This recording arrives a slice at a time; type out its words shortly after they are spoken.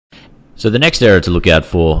So the next error to look out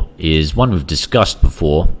for is one we've discussed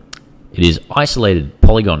before. It is isolated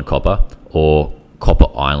polygon copper or copper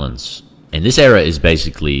islands. And this error is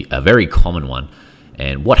basically a very common one.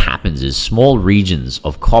 And what happens is small regions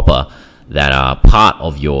of copper that are part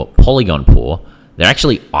of your polygon pore, they're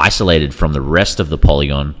actually isolated from the rest of the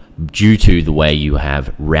polygon due to the way you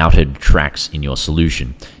have routed tracks in your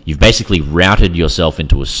solution. You've basically routed yourself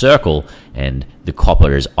into a circle, and the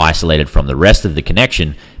copper is isolated from the rest of the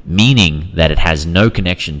connection, meaning that it has no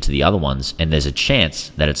connection to the other ones, and there's a chance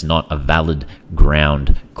that it's not a valid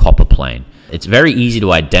ground copper plane. It's very easy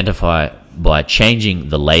to identify by changing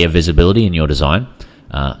the layer visibility in your design.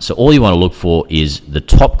 So all you want to look for is the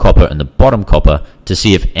top copper and the bottom copper to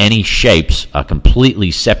see if any shapes are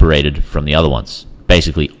completely separated from the other ones,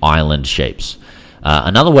 basically island shapes.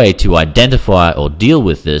 Another way to identify or deal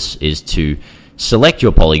with this is to select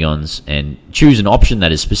your polygons and choose an option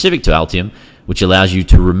that is specific to Altium, which allows you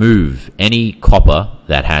to remove any copper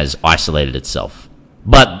that has isolated itself.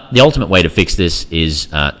 But the ultimate way to fix this is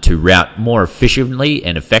to route more efficiently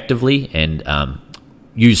and effectively and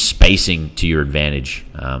use spacing to your advantage.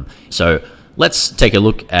 So let's take a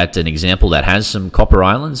look at an example that has some copper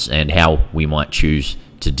islands and how we might choose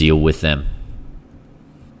to deal with them.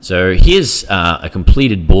 So here's a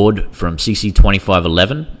completed board from CC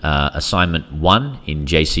 2511, assignment 1 in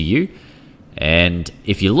JCU. And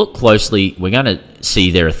if you look closely, we're going to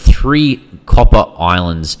see there are 3 copper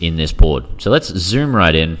islands in this board. So let's zoom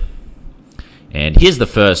right in. And here's the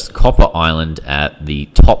first copper island at the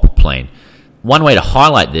top plane. One way to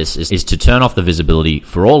highlight this is to turn off the visibility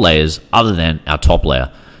for all layers other than our top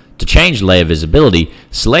layer. To change layer visibility,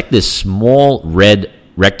 select this small red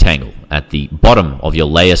rectangle at the bottom of your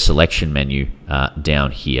layer selection menu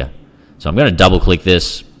down here. So I'm going to double click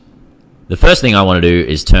this. The first thing I want to do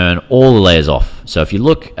is turn all the layers off. So if you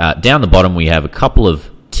look down the bottom, we have a couple of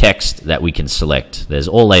text that we can select. There's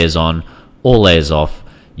all layers on, all layers off,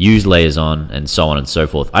 use layers on, and so on and so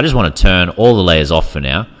forth. I just want to turn all the layers off for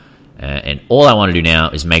now. And all I want to do now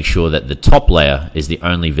is make sure that the top layer is the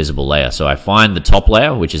only visible layer. So I find the top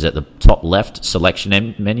layer, which is at the top left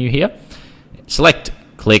selection menu here. Select,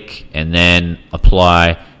 click, and then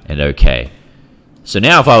apply and OK. So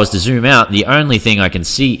now if I was to zoom out, the only thing I can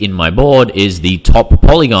see in my board is the top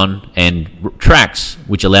polygon and tracks,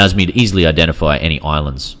 which allows me to easily identify any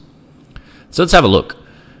islands. So let's have a look.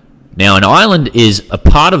 Now an island is a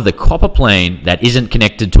part of the copper plane that isn't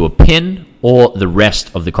connected to a pin or the rest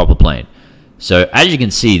of the copper plane. So as you can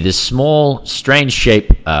see, this small strange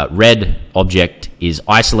shape red object is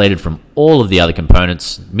isolated from all of the other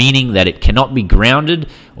components, meaning that it cannot be grounded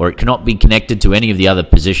or it cannot be connected to any of the other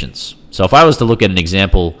positions. So if I was to look at an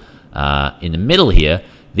example in the middle here,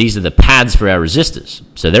 these are the pads for our resistors.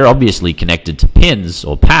 So they're obviously connected to pins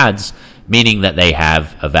or pads, meaning that they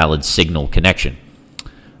have a valid signal connection.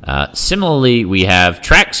 Similarly, we have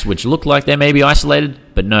tracks which look like they may be isolated,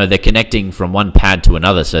 but no, they're connecting from one pad to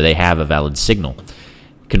another, so they have a valid signal.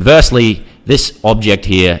 Conversely, this object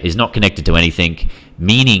here is not connected to anything,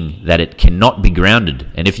 meaning that it cannot be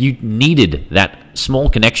grounded. And if you needed that small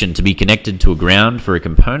connection to be connected to a ground for a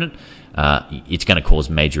component, it's going to cause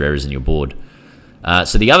major errors in your board.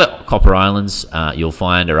 So the other copper islands you'll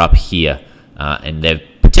find are up here, and they're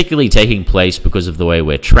particularly taking place because of the way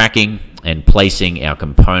we're tracking and placing our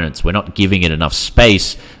components. We're not giving it enough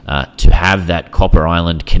space to have that copper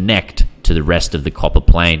island connect to the rest of the copper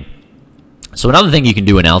plane. So another thing you can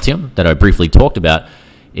do in Altium that I briefly talked about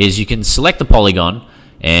is you can select the polygon,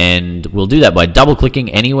 and we'll do that by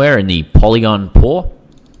double-clicking anywhere in the polygon pore.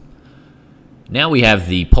 Now we have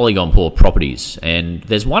the polygon pore properties, and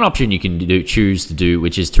there's one option you can choose to do,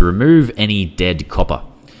 which is to remove any dead copper.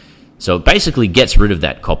 So it basically gets rid of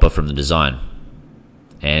that copper from the design.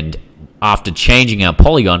 And after changing our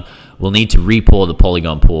polygon, we'll need to re-pour the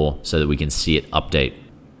polygon pore so that we can see it update.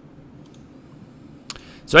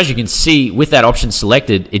 So as you can see, with that option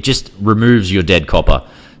selected, it just removes your dead copper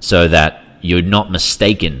so that you're not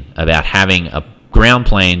mistaken about having a ground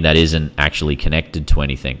plane that isn't actually connected to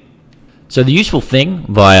anything. So the useful thing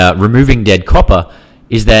via removing dead copper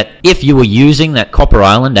is that if you were using that copper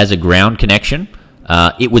island as a ground connection,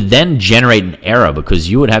 it would then generate an error because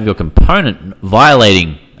you would have your component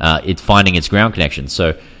violating it finding its ground connection.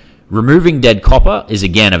 So removing dead copper is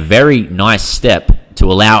again a very nice step to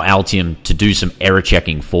allow Altium to do some error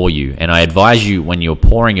checking for you. And I advise you, when you're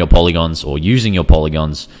pouring your polygons or using your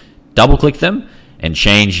polygons, double click them and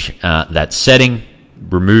change that setting,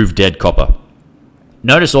 remove dead copper.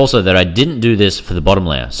 Notice also that I didn't do this for the bottom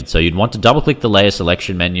layer. So you'd want to double click the layer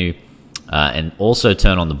selection menu and also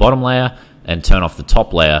turn on the bottom layer and turn off the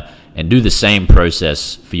top layer, and do the same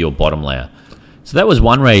process for your bottom layer. So that was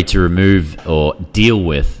one way to remove or deal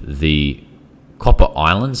with the copper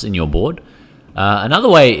islands in your board. Another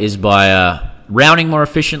way is by routing more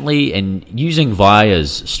efficiently and using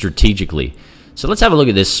vias strategically. So let's have a look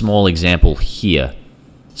at this small example here.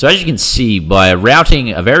 So as you can see, by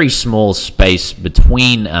routing a very small space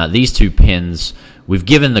between these two pins, we've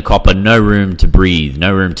given the copper no room to breathe,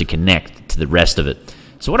 no room to connect to the rest of it.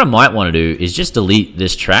 So what I might want to do is just delete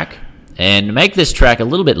this track and make this track a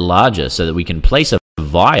little bit larger so that we can place a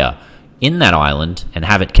via in that island and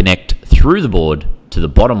have it connect through the board to the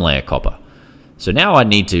bottom layer copper. So now I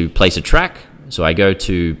need to place a track. So I go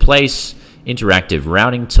to Place, Interactive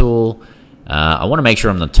Routing Tool. I want to make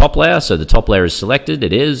sure I'm the top layer, so the top layer is selected.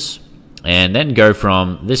 It is. And then go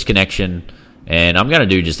from this connection, and I'm going to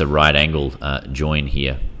do just a right angle join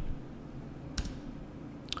here.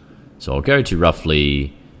 So I'll go to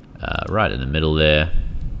roughly right in the middle there.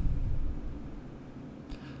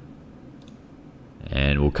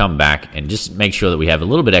 And we'll come back and just make sure that we have a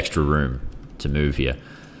little bit extra room to move here.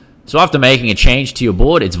 So after making a change to your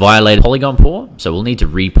board, it's violated polygon pour. So we'll need to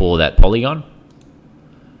re-pour that polygon.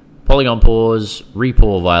 Polygon pours,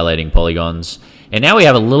 re-pour violating polygons. And now we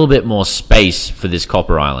have a little bit more space for this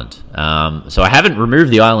copper island. So I haven't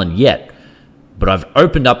removed the island yet, but I've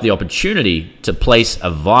opened up the opportunity to place a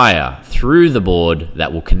via through the board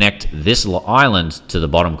that will connect this island to the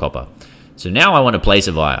bottom copper. So now I want to place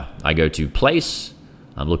a via. I go to Place.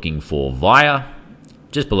 I'm looking for via,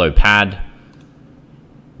 just below pad.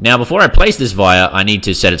 Now before I place this via, I need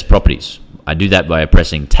to set its properties. I do that by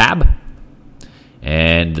pressing Tab.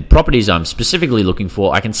 And the properties I'm specifically looking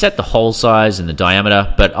for, I can set the hole size and the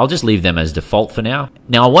diameter, but I'll just leave them as default for now.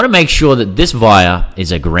 Now I want to make sure that this via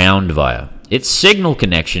is a ground via. Its signal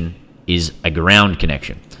connection is a ground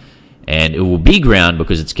connection. And it will be ground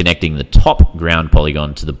because it's connecting the top ground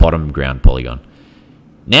polygon to the bottom ground polygon.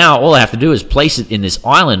 Now all I have to do is place it in this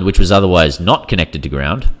island, which was otherwise not connected to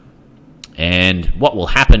ground. And what will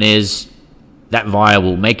happen is that via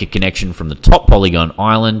will make a connection from the top polygon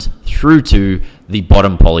island through to the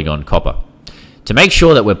bottom polygon copper. To make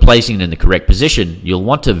sure that we're placing it in the correct position, you'll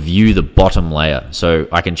want to view the bottom layer. So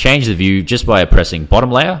I can change the view just by pressing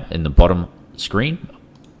bottom layer in the bottom screen.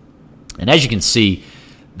 And as you can see,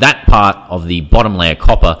 that part of the bottom layer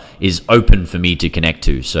copper is open for me to connect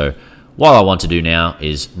to. So what I want to do now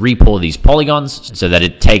is re-pour these polygons so that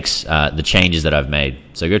it takes the changes that I've made.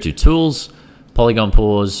 So go to Tools, Polygon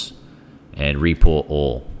Pours, and re-pour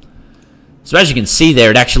all. So as you can see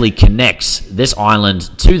there, it actually connects this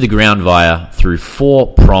island to the ground via through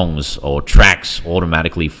 4 prongs or tracks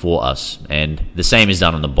automatically for us. And the same is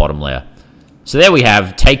done on the bottom layer. So there we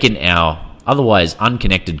have taken our otherwise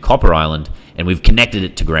unconnected copper island and we've connected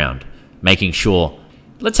it to ground, making sure.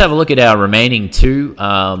 Let's have a look at our remaining 2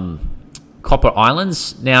 copper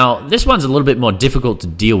islands. Now, this one's a little bit more difficult to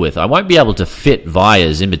deal with. I won't be able to fit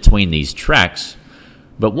vias in between these tracks,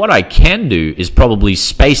 but what I can do is probably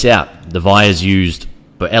space out the vias used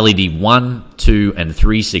for LED 1, 2, and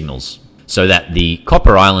 3 signals so that the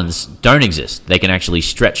copper islands don't exist. They can actually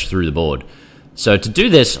stretch through the board. So to do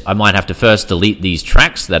this, I might have to first delete these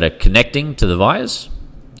tracks that are connecting to the vias.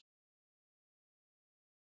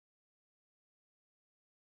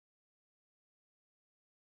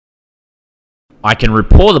 I can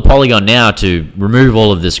re-pour the polygon now to remove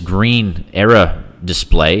all of this green error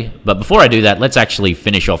display, but before I do that, let's actually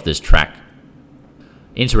finish off this track.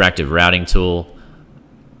 Interactive Routing Tool.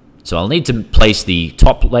 So I'll need to place the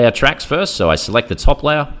top layer tracks first, so I select the top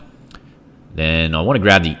layer. Then I want to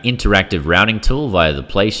grab the Interactive Routing Tool via the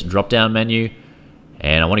Place drop-down menu,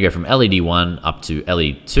 and I want to go from LED 1 up to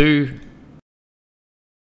LED 2.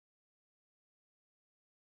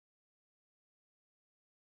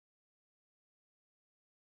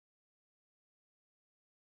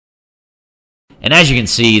 And as you can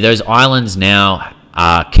see, those islands now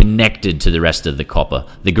are connected to the rest of the copper.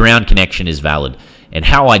 The ground connection is valid. And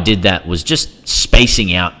how I did that was just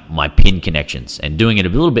spacing out my pin connections and doing it a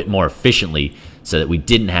little bit more efficiently so that we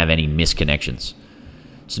didn't have any misconnections.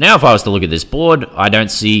 So now if I was to look at this board, I don't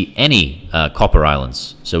see any copper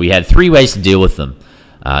islands. So we had 3 ways to deal with them.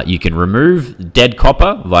 You can remove dead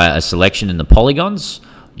copper via a selection in the polygons.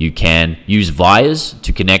 You can use vias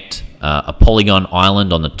to connect a polygon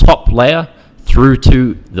island on the top layer through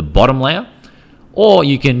to the bottom layer, or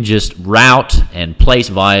you can just route and place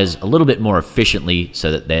vias a little bit more efficiently so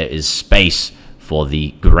that there is space for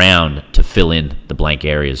the ground to fill in the blank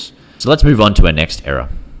areas. So let's move on to our next error.